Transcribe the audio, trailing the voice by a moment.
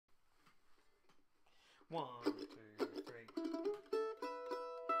1, 2, 3.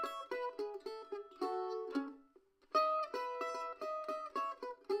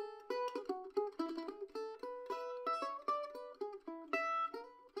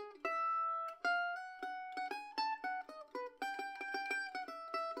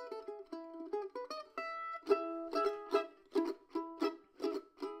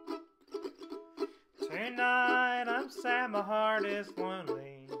 Tonight I'm sad, my heart is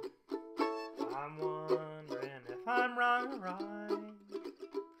lonely. I'm wondering if I'm wrong or right.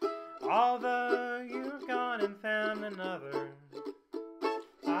 Although you've gone and found another,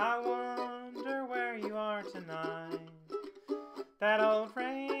 I wonder where you are tonight. That old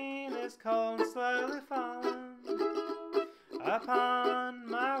rain is cold and slowly falling upon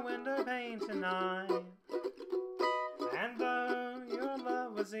my window pane tonight. And though your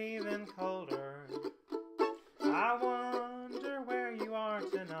love was even colder, I wonder where you are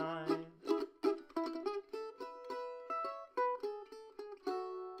tonight.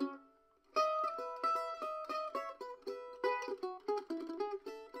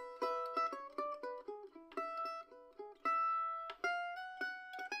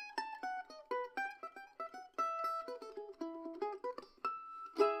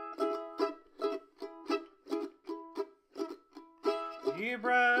 You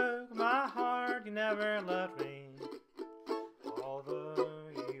broke my heart, you never loved me, although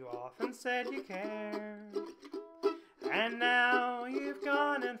you often said you cared. And now you've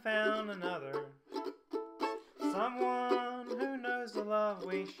gone and found another, someone who knows the love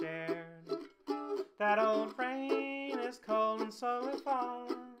we shared. That old rain is cold and slowly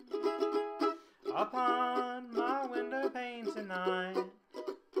falling upon my window pane tonight.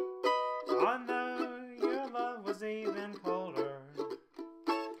 Although your love was even colder,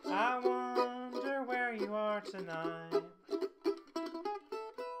 I wonder where you are tonight.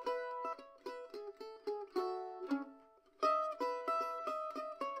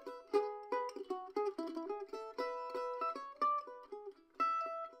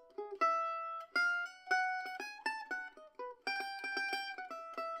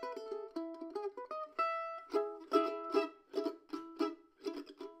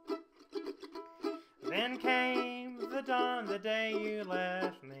 Then came the dawn, the day you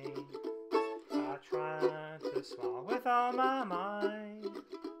left me. I tried to smile with all my might,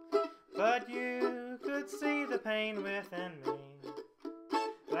 but you could see the pain within me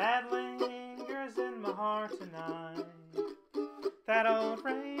that lingers in my heart tonight. That old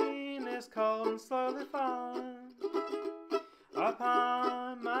rain is cold and slowly falling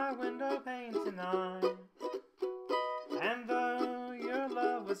upon my window pane tonight.